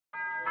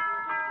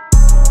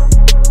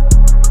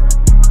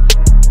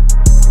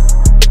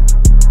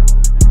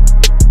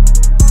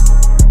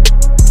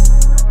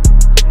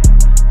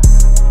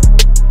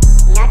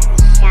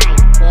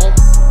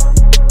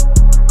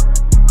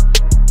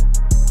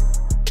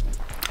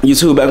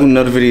YouTube back with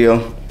another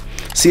video.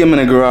 See, I'm in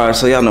the garage,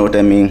 so y'all know what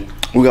that means.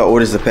 We got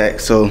orders to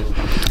pack, so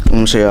let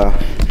me show y'all.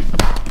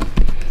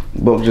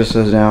 Boat just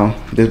touched down.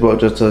 This boat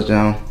just touched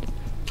down.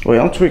 Wait,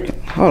 I'm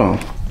tweaking. Hold on.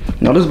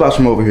 No, this box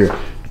from over here.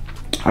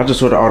 I just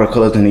sorted all the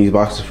colors in these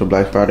boxes for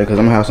Black Friday because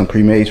I'm gonna have some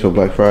pre-mades for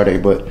Black Friday,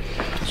 but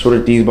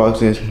sorted these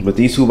boxes. But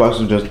these two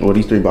boxes just, or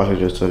these three boxes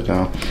just touched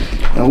down.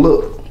 Now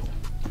look,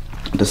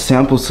 the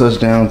samples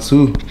touched down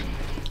too.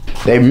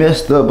 They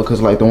messed up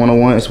because like the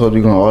 101 is supposed to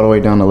be going all the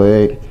way down the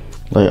leg,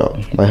 like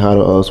how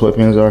the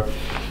sweatpants are.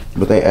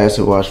 But they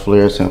acid wash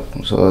flare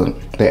sample, so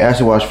they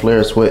acid wash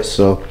flare sweats.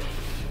 So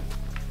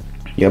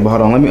yeah, but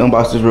hold on, let me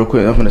unbox this real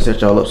quick. I'm gonna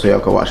set y'all up so y'all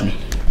can watch me.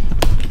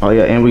 Oh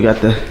yeah, and we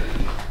got the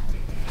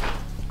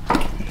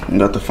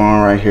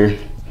phone right here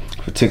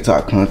for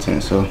TikTok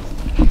content. So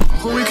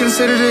who we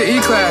consider the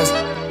E-class?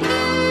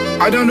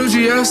 I don't do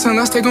GS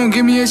unless they gon'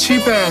 give me a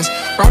cheap ass.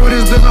 Ride with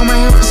this lip on my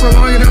head for so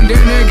long, it done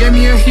damn near gave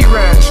me a heat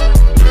rash.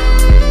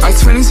 I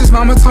 26,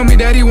 mama told me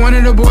daddy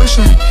wanted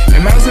abortion.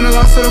 Imagine the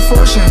loss of the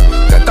fortune.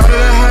 That thought of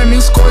that had me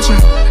scorching.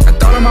 I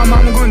thought of my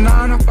mama going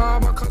 9 to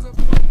 5 because of...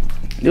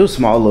 It was a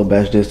small little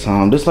batch this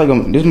time. This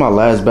is my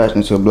last batch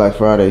until Black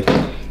Friday,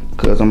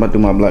 cause I'm about to do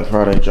my Black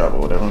Friday drop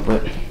or whatever.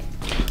 But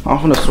I'm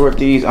gonna sort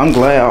these. I'm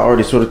glad I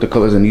already sorted the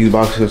colors in these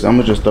boxes. I'm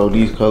gonna just throw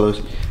these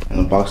colors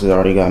in the boxes I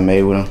already got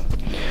made with them.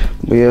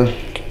 But yeah,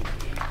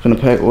 I'm gonna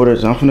pack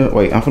orders. I'm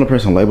gonna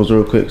print some labels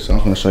real quick, so I'm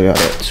gonna show y'all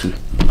that too.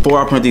 Before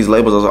I print these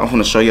labels, I'm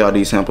gonna show y'all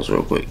these samples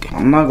real quick.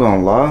 I'm not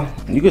gonna lie,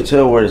 you can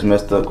tell where it's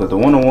messed up because the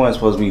 101 is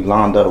supposed to be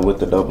lined up with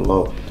the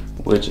 00,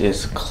 which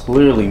is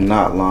clearly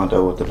not lined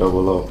up with the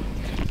 00.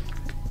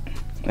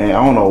 And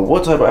I don't know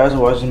what type of acid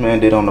wash this man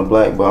did on the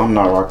black, but I'm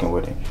not rocking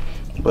with it.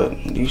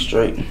 But these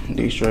straight.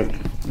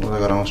 What I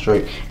got on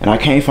straight. And I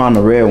can't find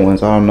the red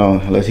ones, I don't know,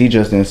 unless he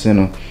just didn't send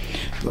them.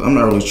 So I'm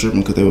not really tripping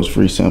because they was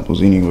free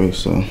samples anyway,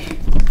 so.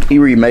 He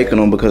remaking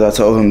them because I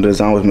told him the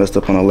design was messed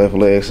up on the left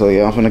leg. So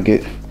yeah, I'm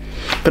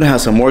gonna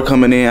have some more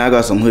coming in. I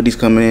got some hoodies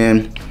coming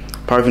in.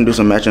 Probably gonna do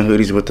some matching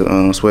hoodies with the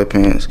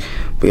sweatpants.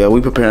 But yeah, we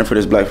preparing for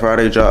this Black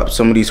Friday drop.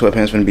 Some of these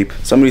sweatpants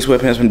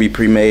gonna be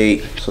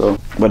pre-made. So,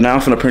 but now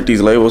I'm gonna print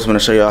these labels. I'm gonna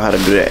show y'all how to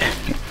do that.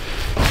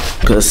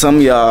 Cause some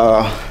of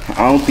y'all,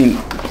 I don't think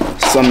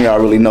some of y'all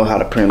really know how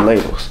to print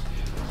labels.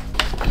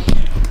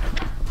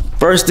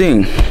 First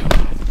thing,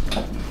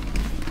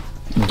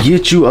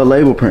 get you a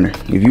label printer.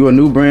 If you a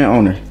new brand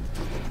owner,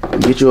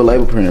 get you a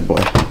label printer,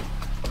 boy.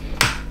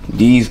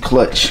 These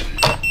clutch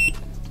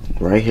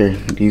right here.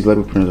 These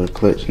label printers are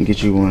clutch, and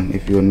get you one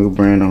if you're a new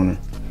brand owner.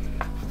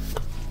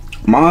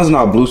 Mine's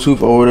not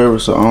Bluetooth or whatever,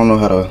 so I don't know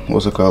how to,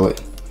 what's it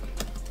called?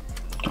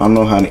 I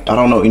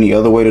don't know any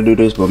other way to do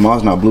this, but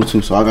mine's not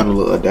Bluetooth, so I got a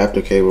little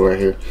adapter cable right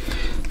here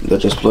that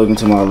just plug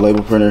into my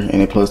label printer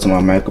and it plugs to my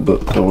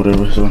MacBook or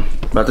whatever. So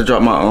about to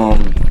drop my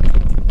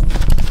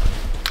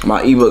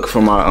my ebook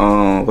for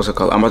my what's it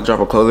called? I'm about to drop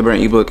a clothing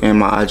brand ebook and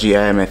my IG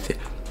ad method.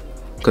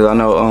 Cause I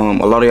know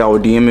a lot of y'all were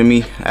DMing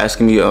me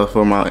asking me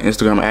for my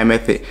Instagram ad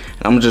method,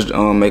 and I'm gonna just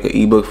make an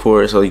ebook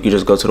for it, so you can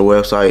just go to the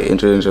website and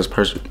just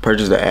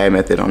purchase the ad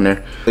method on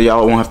there. So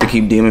y'all won't have to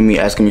keep DMing me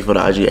asking me for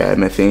the IG ad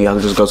method. Y'all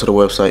can just go to the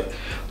website.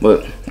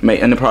 But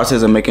in the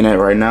process of making that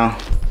right now,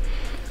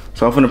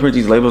 so I'm gonna print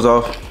these labels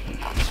off.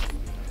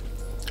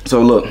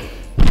 So look,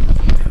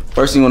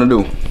 first thing you wanna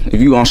do,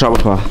 if you on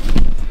Shopify,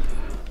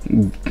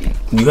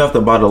 you have to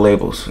buy the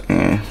labels,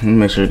 and let me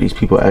make sure these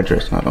people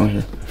address not on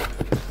here.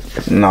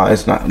 No,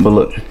 it's not, but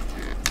look,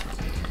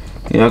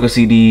 y'all can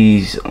see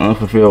these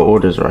unfulfilled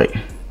orders, right?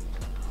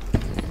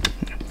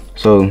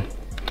 So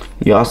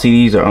y'all see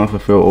these are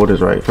unfulfilled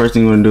orders, right? First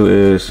thing you're gonna do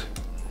is,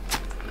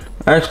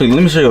 actually,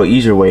 let me show you an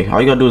easier way.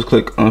 All you gotta do is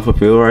click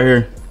unfulfilled right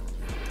here,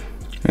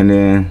 and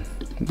then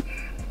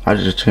I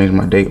just change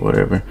my date,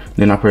 whatever.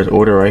 Then I press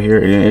order right here,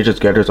 and then it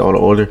just gathers all the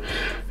order.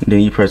 And then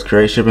you press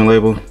create shipping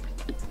label.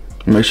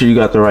 Make sure you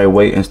got the right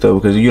weight and stuff,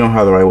 because if you don't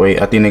have the right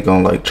weight, I think they're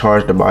gonna like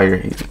charge the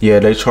buyer. Yeah,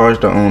 they charge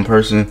the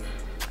person.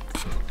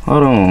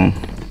 Hold on,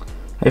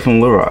 they from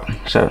Little Rock.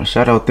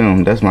 Shout out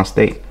them. That's my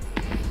state,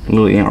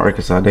 Little in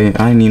Arkansas. I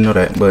didn't even know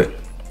that, but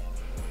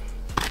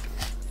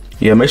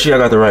yeah, make sure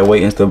y'all got the right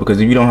weight and stuff, because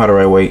if you don't have the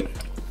right weight,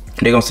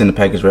 they gonna send the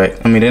package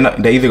back. I mean,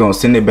 they either gonna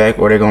send it back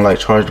or they're gonna like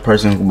charge the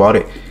person who bought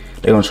it.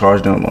 They're gonna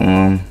charge them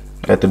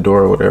at the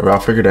door or whatever.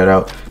 I'll figure that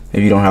out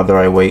if you don't have the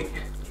right weight.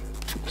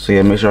 So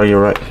yeah, make sure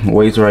your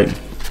weight's right.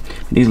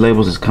 These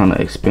labels is kind of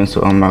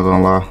expensive, I'm not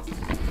gonna lie.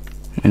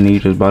 And then you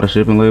just buy the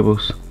shipping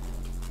labels.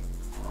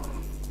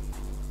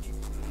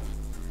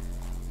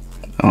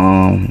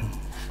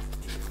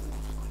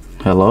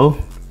 Hello?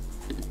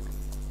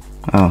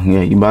 Oh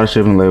yeah, you buy the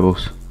shipping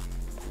labels.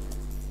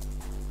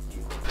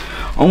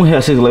 I only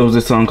had 6 labels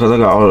this time because I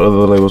got all the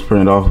other labels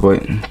printed off,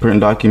 but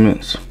print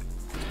documents.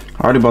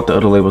 I already bought the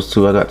other labels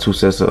too. I got 2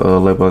 sets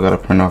of labels I gotta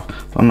print off.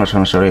 But I'm not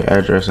trying to show their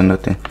address or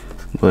nothing,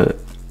 but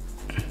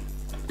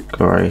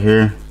go right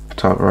here,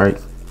 top right,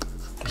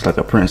 it's like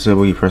a print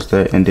symbol. You press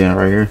that, and then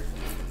right here,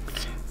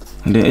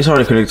 and then it's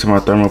already connected to my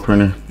thermal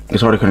printer.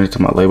 It's already connected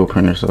to my label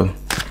printer, so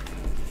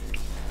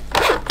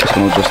it's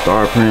gonna just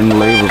start printing the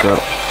labels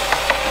out.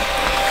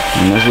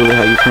 And that's really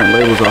how you print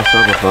labels off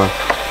Shopify.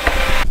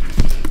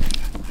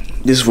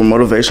 This is for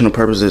motivational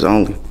purposes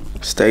only.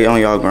 Stay on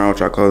y'all ground with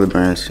y'all clothing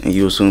brands and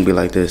you will soon be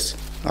like this.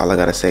 All I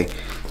gotta say,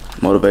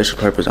 motivational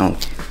purpose only.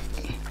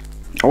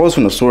 I was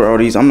finna sort all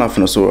these. I'm not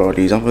finna sort all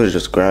these. I'm gonna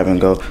just grab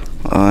and go.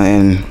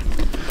 And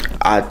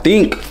I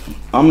think,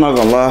 I'm not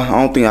gonna lie, I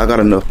don't think I got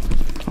enough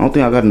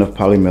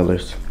poly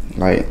mailers.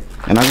 Like,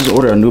 and I just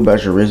ordered a new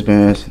batch of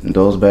wristbands. And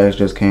those bags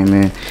just came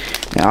in.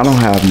 And I don't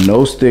have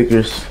no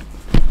stickers.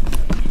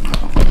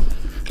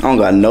 I don't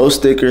got no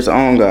stickers. I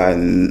don't got,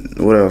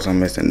 what else I'm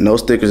missing? No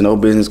stickers, no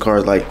business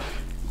cards. Like,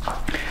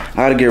 I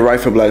gotta get right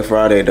for Black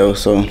Friday though.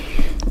 So,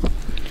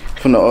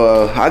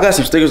 I got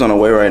some stickers on the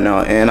way right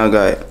now, and I'm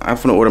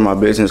finna order my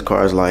business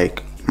cards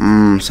like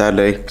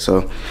Saturday.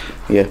 So,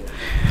 yeah.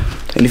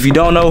 And if you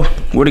don't know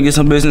where to get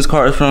some business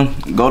cards from,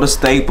 go to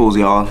Staples,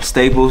 y'all.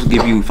 Staples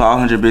give you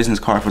 500 business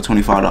cards for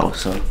 $25.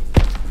 So,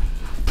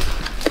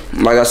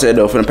 like I said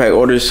though, finna pack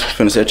orders.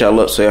 Finna set y'all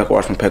up so y'all can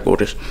watch my pack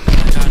orders.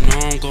 I know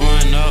I'm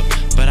going up,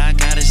 but I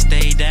gotta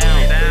stay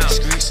down.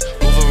 Streets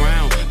move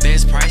around,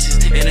 best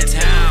prices in the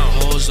town.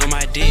 Hoes on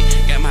my dick,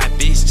 got my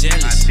bitch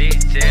jealous. They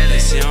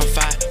say I'm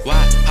fire,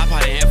 why? Hop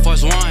out of Air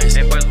Force Ones.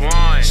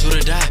 Shoot or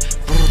die,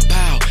 brr,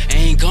 pow,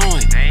 ain't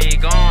going.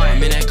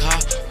 I'm in that car,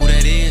 who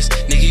that is?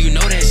 Nigga, you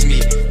know that's me.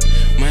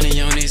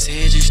 Money on his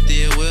head, you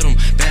still with him.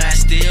 Bet I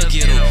still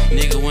get him.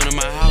 Nigga went to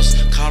my house,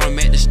 call him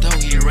at the store,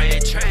 he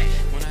ran track.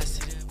 When I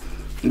see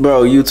that.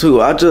 Bro, you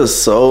too. I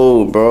just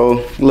sold,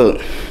 bro.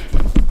 Look.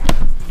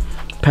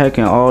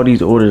 Packing all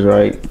these orders,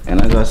 right?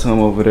 And I got some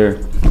over there.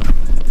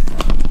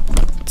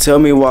 Tell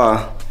me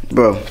why,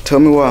 bro. Tell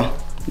me why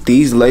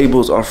these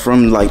labels are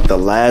from like the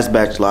last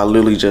batch that I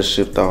literally just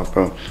shipped off,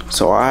 bro.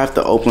 So I have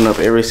to open up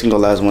every single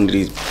last one of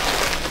these.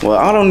 Well,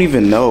 I don't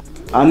even know.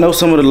 I know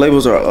some of the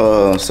labels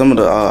are some of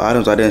the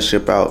items I didn't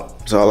ship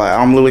out. So like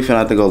I'm literally finna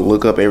have to go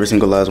look up every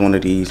single last one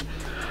of these.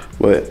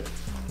 But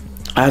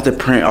I have to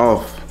print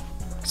off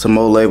some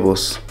more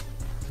labels.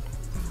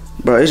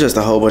 Bro, it's just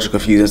a whole bunch of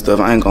confusing stuff.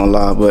 I ain't gonna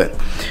lie, but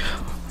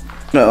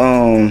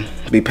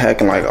be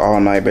packing like all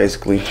night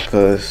basically,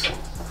 cause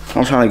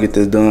I'm trying to get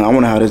this done. I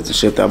wanna have this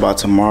shipped out by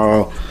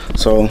tomorrow.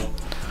 So,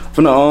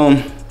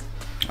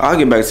 I'll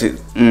get back to.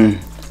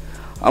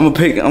 I'm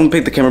gonna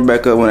pick the camera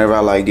back up whenever I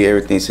like get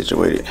everything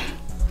situated.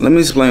 Let me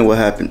explain what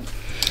happened.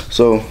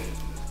 So,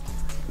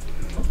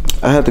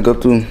 I had to go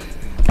through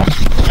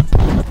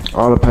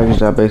all the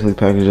packages I basically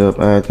packaged up.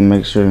 I had to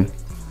make sure.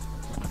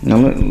 Now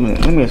let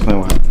me explain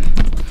what happened.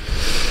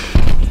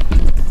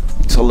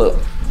 So look,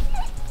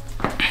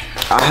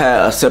 I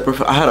had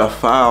a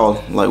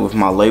file like with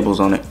my labels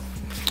on it,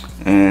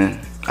 and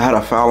I had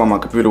a file on my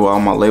computer with all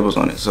my labels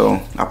on it. So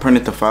I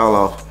printed the file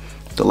off,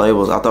 the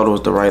labels. I thought it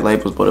was the right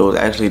labels, but it was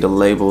actually the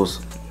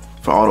labels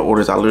for all the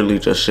orders I literally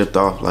just shipped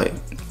off like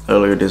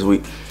earlier this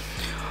week.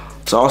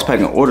 So I was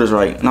packing orders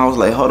right, and I was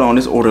like, hold on,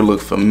 this order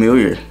looked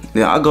familiar.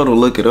 Then I go to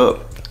look it up.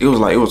 It was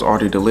like it was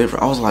already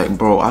delivered. I was like,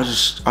 bro, I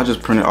just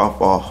printed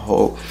off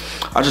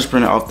I just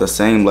printed off the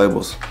same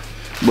labels,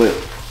 but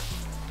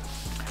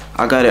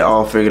I got it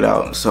all figured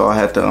out. So I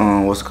had to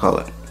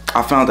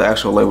I found the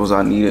actual labels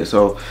I needed.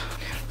 So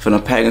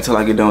finna pack until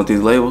I get done with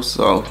these labels.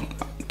 So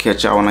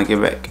catch y'all when I get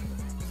back.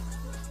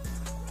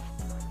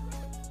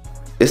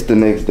 It's the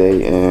next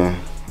day, and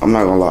I'm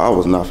not gonna lie, I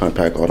was not finna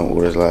pack all them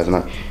orders last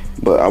night.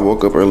 But I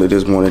woke up early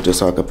this morning just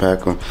so I could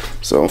pack them.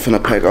 So I'm finna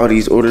pack all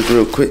these orders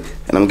real quick,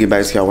 and I'm gonna get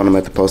back to y'all when I'm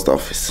at the post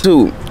office.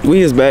 Dude,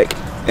 we is back,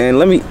 and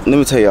let me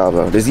tell y'all,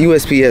 bro. This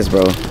USPS,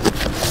 bro.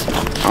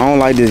 I don't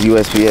like this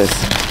USPS.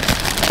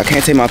 I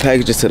can't take my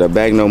packages to the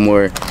back no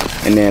more.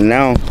 And then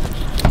now,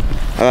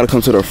 I gotta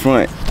come to the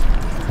front.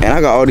 And I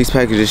got all these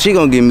packages. She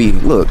gonna give me,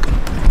 look,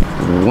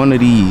 one of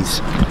these.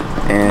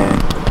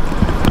 And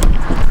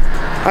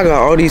I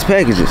got all these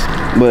packages.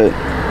 But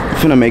I'm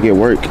finna make it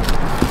work.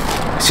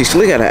 She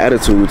still got an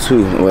attitude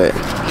too, but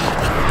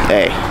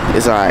hey,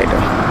 it's alright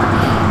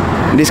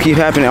though. This keep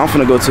happening, I'm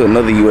finna go to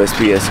another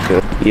USPS.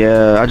 Cause,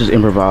 yeah, I just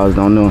improvised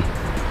on them.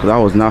 Cause I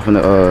was not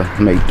finna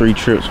make 3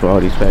 trips for all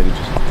these packages.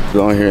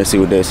 Go in here and see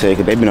what they say,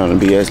 cause they been on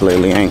the BS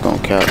lately. I ain't gonna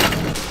cap.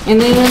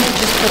 And then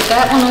just put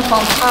that one up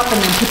on top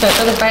and then put that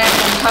other bag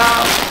on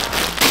top.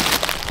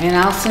 And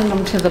I'll send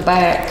them to the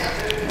back.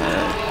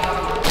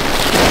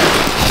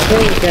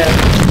 There you go.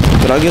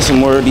 Could I get some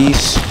more of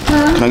these?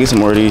 Huh? Can I get some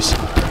more of these?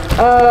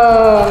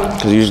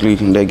 Cause usually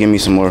they give me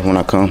some more when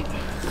I come.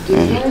 Just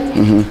a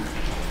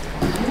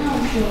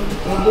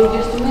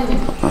minute.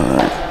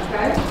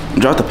 Alright.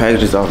 Drop the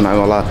packages off, not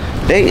gonna lie.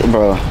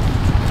 Bro,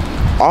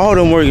 all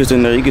them workers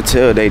in there, you can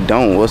tell they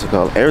don't,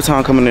 every time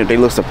I come in there, they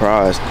look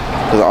surprised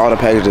because of all the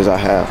packages I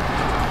have.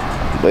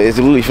 But it's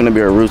really finna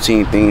be a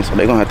routine thing, so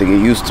they gonna have to get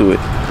used to it.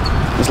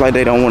 It's like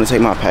they don't want to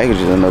take my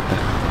packages or nothing.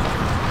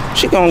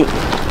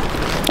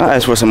 I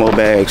asked for some more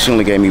bags, she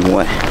only gave me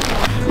one.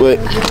 But,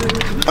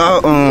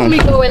 let me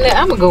go in there,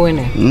 I'ma go in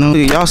there. No,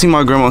 y'all see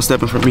my grandma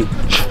stepping for me.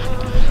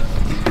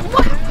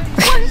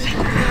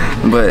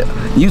 But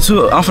you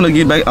two, I'm finna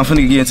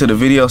get into the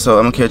video, so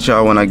I'm gonna catch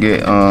y'all when I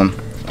get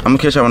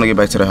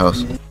back to the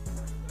house.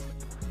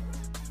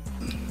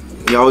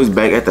 Y'all always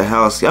back at the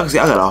house. Y'all can see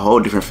I got a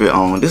whole different fit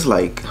on. This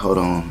like, hold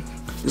on.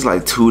 It's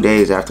like 2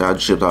 days after I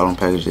shipped all them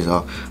packages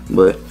off.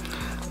 But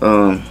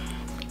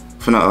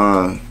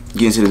finna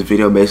get into this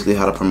video, basically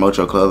how to promote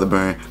your clothing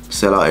brand,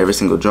 sell out every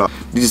single drop.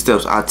 These are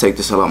steps I take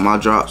to sell out my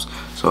drops.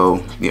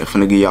 So yeah,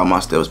 finna give y'all my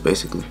steps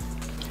basically.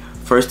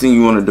 First thing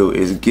you wanna do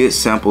is get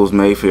samples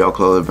made for your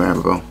clothing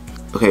brand, bro.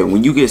 Okay,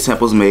 when you get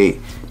samples made,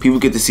 people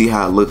get to see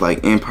how it look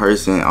like in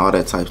person, all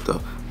that type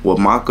stuff. With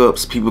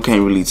mock-ups, people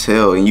can't really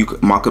tell,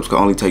 and mock-ups can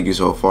only take you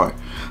so far.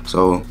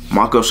 So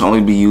mock-ups should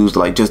only be used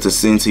like just to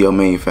send to your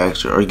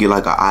manufacturer or get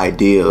like an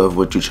idea of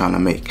what you're trying to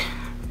make.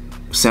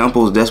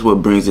 Samples, that's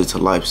what brings it to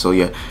life. So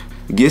yeah,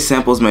 get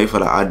samples made for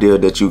the idea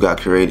that you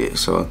got created.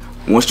 So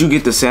once you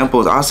get the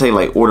samples, I say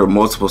like order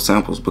multiple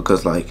samples,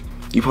 because like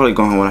you probably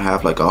gonna want to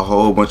have like a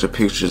whole bunch of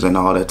pictures and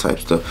all that type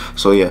stuff.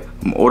 So yeah,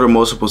 order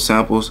multiple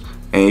samples.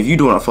 And if you're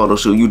doing a photo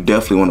shoot, you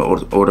definitely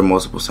want to order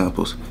multiple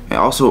samples. And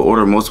also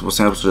order multiple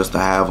samples just to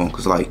have them,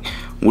 because like,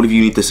 what if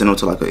you need to send them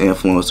to like an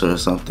influencer or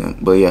something?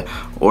 But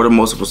yeah, order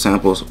multiple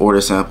samples,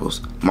 order samples.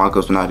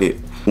 Mock-ups not it.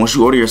 Once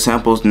you order your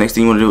samples, next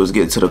thing you want to do is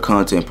get to the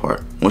content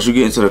part. Once you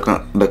get into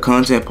the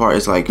content part,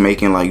 it's like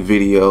making like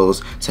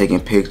videos, taking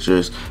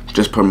pictures,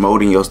 just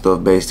promoting your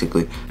stuff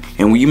basically.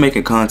 And when you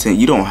making content,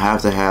 you don't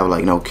have to have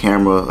like no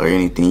camera or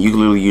anything. You can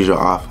literally use your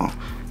iPhone.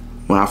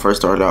 When I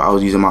first started out, I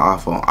was using my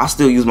iPhone. I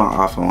still use my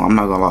iPhone, I'm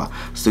not gonna lie.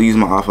 Still use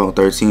my iPhone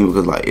 13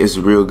 because like it's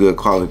real good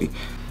quality.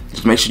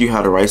 Just make sure you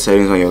have the right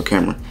settings on your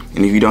camera.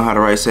 And if you don't have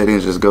the right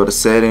settings, just go to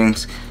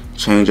settings,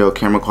 change your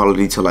camera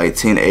quality to like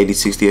 1080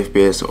 60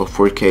 FPS or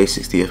 4K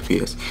 60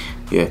 FPS.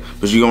 Yeah,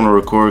 but you're gonna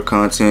record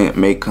content,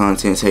 make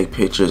content, take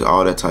pictures,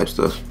 all that type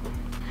stuff.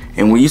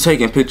 And when you're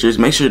taking pictures,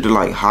 make sure they're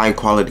like high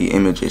quality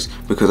images,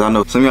 because I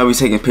know some of y'all be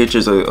taking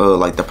pictures of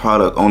like the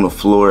product on the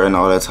floor and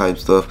all that type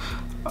stuff.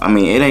 I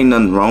mean, it ain't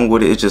nothing wrong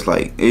with it. It's just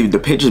like the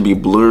pictures be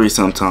blurry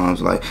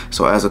sometimes. Like,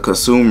 so as a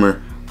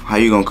consumer, how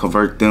you gonna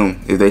convert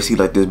them if they see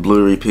like this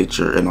blurry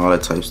picture and all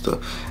that type stuff?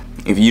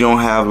 If you don't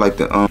have like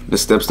the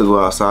steps to go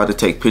outside to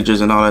take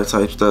pictures and all that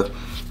type stuff,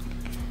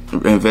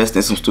 invest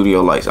in some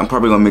studio lights. I'm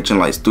probably gonna mention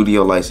like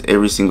studio lights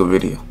every single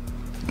video.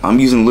 I'm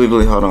using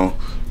literally, hold on,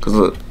 cause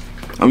look,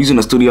 I'm using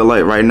a studio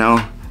light right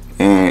now,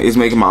 and it's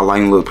making my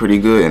lighting look pretty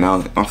good. And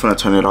I'm finna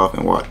turn it off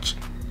and watch.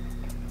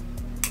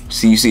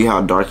 See, you see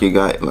how dark it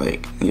got,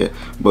 like, yeah.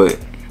 But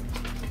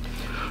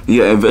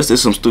yeah, invest in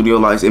some studio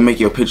lights. It make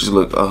your pictures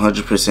look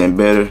 100%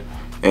 better.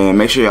 And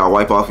make sure y'all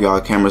wipe off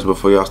y'all cameras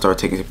before y'all start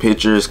taking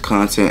pictures,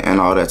 content, and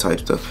all that type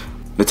stuff.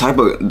 The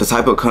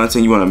type of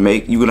content you want to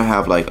make, you're gonna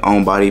have like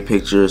on body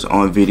pictures,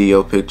 on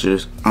video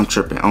pictures. I'm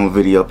tripping, on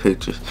video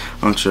pictures.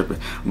 I'm tripping.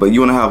 But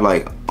you want to have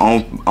like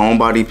on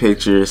body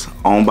pictures,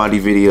 on body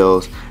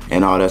videos,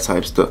 and all that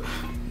type stuff.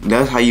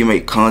 That's how you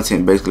make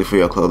content basically for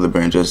your clothing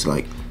brand. Just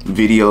like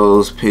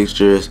videos,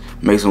 pictures,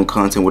 make some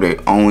content where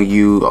they own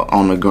you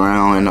on the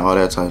ground and all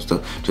that type of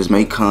stuff. Just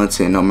make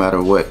content no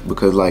matter what,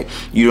 because like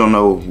you don't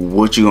know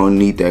what you're gonna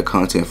need that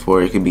content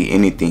for. It could be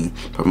anything,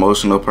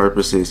 promotional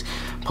purposes,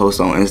 post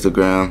on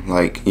Instagram.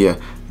 Like yeah,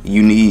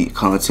 you need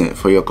content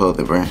for your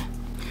clothing brand.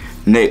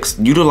 Next,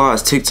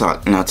 utilize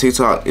TikTok. Now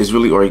TikTok is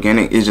really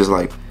organic. It's just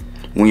like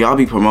when y'all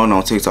be promoting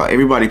on TikTok,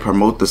 everybody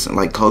promote this,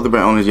 like clothing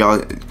brand owners,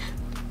 y'all,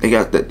 they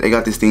got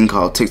this thing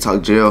called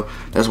TikTok jail.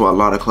 That's why a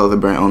lot of clothing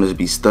brand owners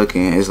be stuck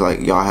in. It's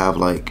like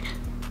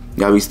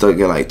y'all be stuck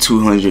at like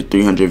 200,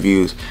 300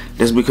 views.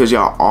 That's because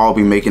y'all all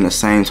be making the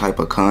same type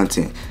of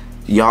content.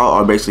 Y'all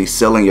are basically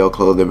selling your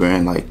clothing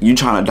brand. Like you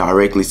trying to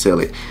directly sell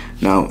it.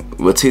 Now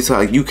with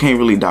TikTok, you can't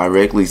really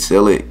directly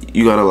sell it.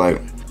 You gotta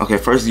like, okay,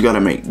 first you gotta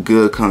make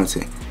good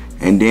content,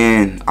 and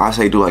then I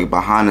say do like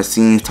behind the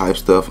scenes type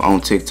stuff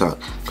on TikTok.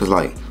 Cause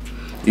like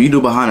if you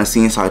do behind the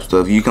scenes type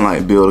stuff, you can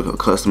like build a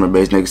customer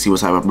base and they can see what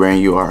type of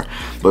brand you are.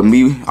 But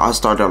me, I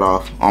started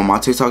off on my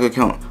TikTok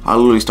account. I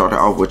literally started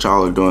off what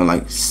y'all are doing,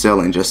 like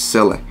selling, just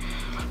selling.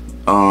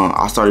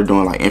 I started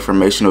doing like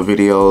informational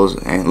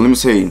videos, and let me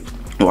tell you,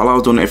 while I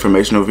was doing the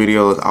informational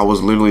videos, I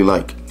was literally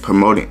like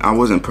promoting. I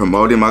wasn't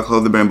promoting my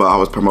clothing brand, but I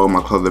was promoting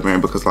my clothing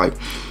brand because like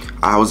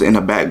I was in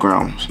the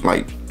background,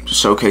 like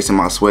showcasing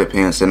my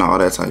sweatpants and all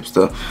that type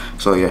stuff.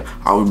 So yeah,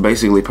 I was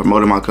basically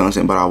promoting my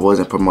content, but I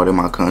wasn't promoting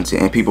my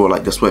content. And people were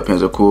like, the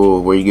sweatpants are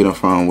cool, where you get them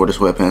from, where the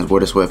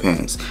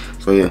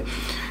sweatpants. So yeah,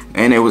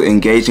 and it was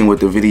engaging with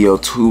the video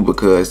too,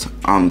 because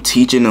I'm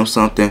teaching them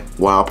something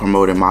while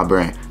promoting my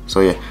brand.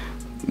 So yeah,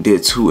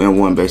 did 2 in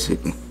 1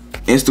 basically.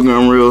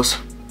 Instagram Reels,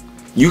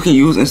 you can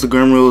use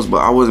Instagram Reels, but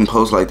I wasn't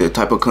post like the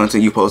type of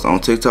content you post on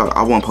TikTok.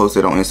 I won't post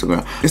it on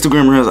Instagram.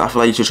 Instagram Reels, I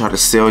feel like you should try to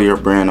sell your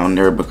brand on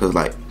there, because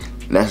like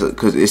that's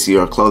because it's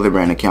your clothing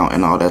brand account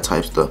and all that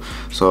type stuff.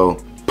 So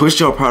push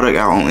your product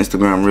out on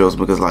Instagram Reels,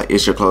 because like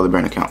it's your clothing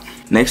brand account.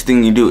 Next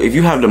thing you do, if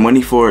you have the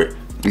money for it,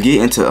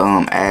 get into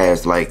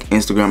ads, like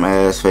Instagram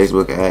ads,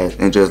 Facebook ads,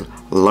 and just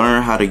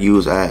learn how to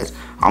use ads.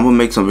 I'm gonna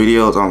make some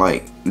videos on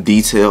like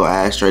detailed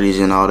ad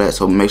strategy and all that,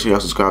 so make sure y'all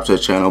subscribe to the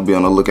channel, be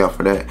on the lookout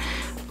for that,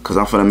 because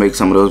I'm gonna make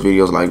some of those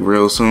videos like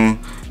real soon.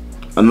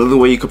 Another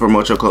way you can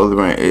promote your clothing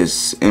brand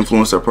is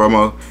influencer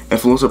promo.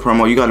 Influencer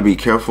promo, you got to be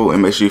careful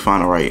and make sure you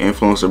find the right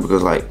influencer,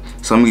 because like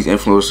some of these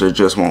influencers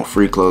just want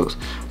free clothes.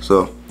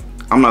 So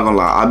I'm not gonna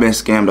lie, I've been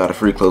scammed out of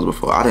free clothes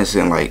before. I didn't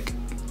send like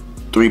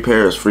 3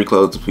 pairs free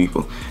clothes to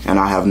people, and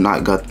I've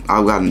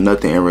got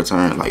nothing in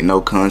return, like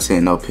no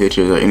content, no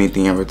pictures or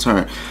anything in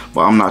return.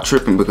 But I'm not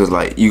tripping, because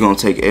like you gonna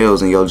take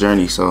L's in your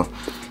journey, so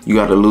you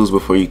got to lose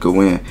before you could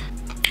win.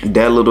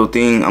 That little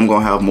thing, I'm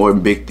gonna have more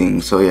big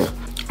things. So yeah,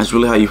 that's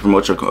really how you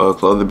promote your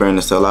clothing brand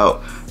to sell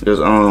out.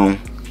 Just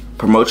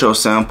promote your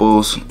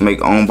samples,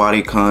 make own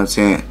body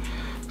content,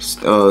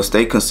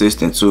 stay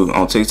consistent too.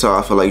 On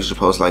TikTok, I feel like you should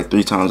post like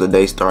 3 times a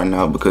day starting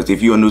out, because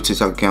if you're a new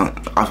TikTok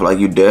account, I feel like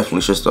you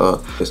definitely should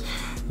start.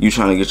 You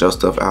trying to get your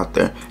stuff out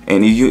there.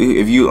 And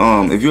if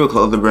you're a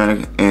clothing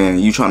brand and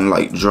you trying to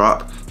like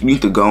drop, you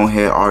need to go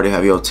ahead, already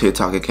have your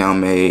TikTok account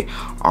made,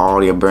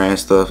 all your brand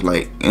stuff,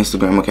 like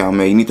Instagram account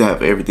made. You need to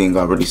have everything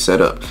already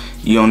set up.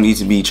 You don't need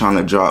to be trying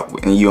to drop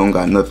and you don't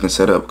got nothing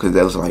set up, because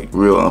that's like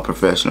real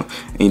unprofessional.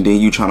 And then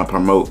you trying to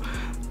promote,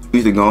 you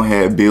need to go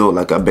ahead and build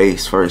like a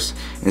base first,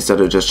 instead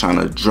of just trying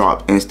to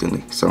drop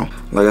instantly. So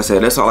like I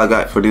said, that's all I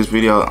got for this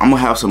video. I'm gonna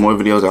have some more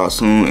videos out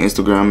soon,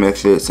 Instagram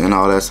methods and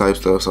all that type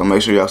stuff. So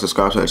make sure y'all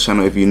subscribe to that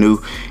channel if you're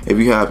new. If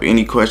you have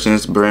any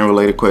questions, brand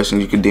related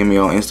questions, you can DM me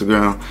on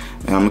Instagram,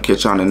 and I'm gonna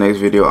catch y'all in the next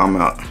video. I'm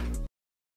out.